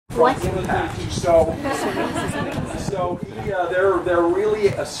from impact. So they're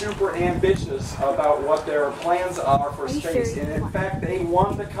really super ambitious about what their plans are for space. And in fact, they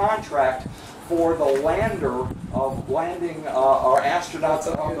won the contract for the lander of landing our astronauts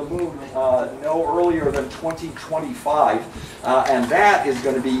on the moon no earlier than 2025. And that is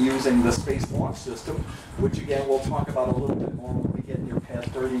going to be using the Space Launch System, which again we'll talk about a little bit more when we get near pad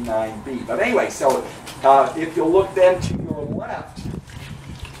 39B. But anyway, so if you look then to your left,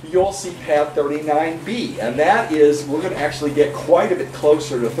 you'll see pad 39B, and that is, we're going to actually get quite a bit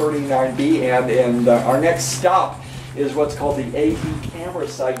closer to 39B, and our next stop is what's called the AD camera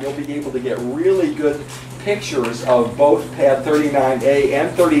site. You'll be able to get really good pictures of both pad 39A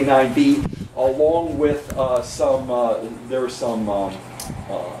and 39B, along with there's some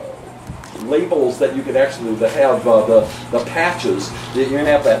labels that you could actually have the patches. You're going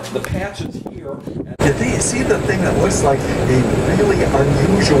to have the patches here. Did you see the thing that looks like a really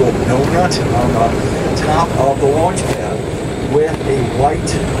unusual donut on the top of the launch pad with a white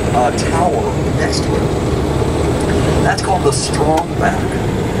tower next to it? That's called the strongback.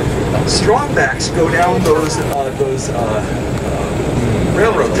 Strongbacks go down those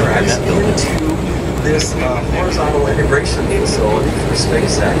railroad tracks into this horizontal integration facility for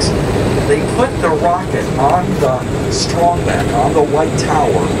SpaceX. They put the rocket on the strongback, on the white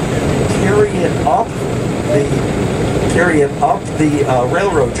tower, carry it up the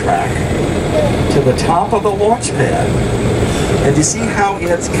railroad track to the top of the launch pad. And you see how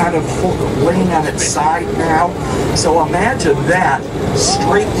it's kind of laying on its side now? So imagine that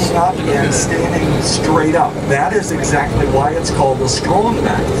straightening up and standing straight up. That is exactly why it's called the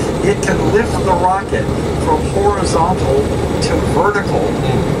strongback. It can lift the rocket from horizontal to vertical,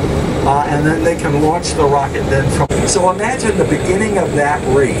 and then they can launch the rocket then from... So imagine the beginning of that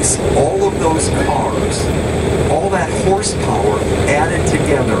race, all of those cars, all that horsepower added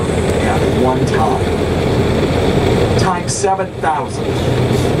together at one time. Times 7,000.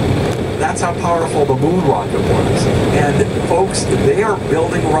 That's how powerful the moon rocket was. And folks, they are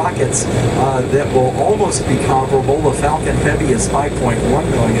building rockets that will almost be comparable. The Falcon Heavy is 5.1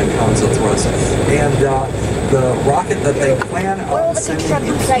 million pounds of thrust. And the rocket that they plan on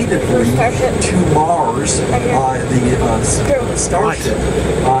sending repeatedly to Mars, the Starship,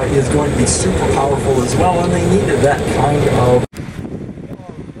 is going to be super powerful as well. And they needed that kind of...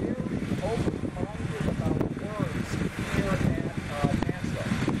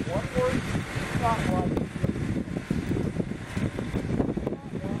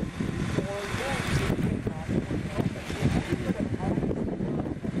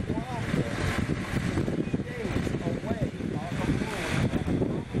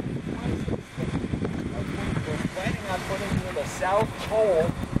 South pole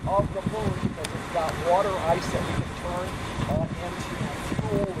of the moon, because it's got water ice that we can turn into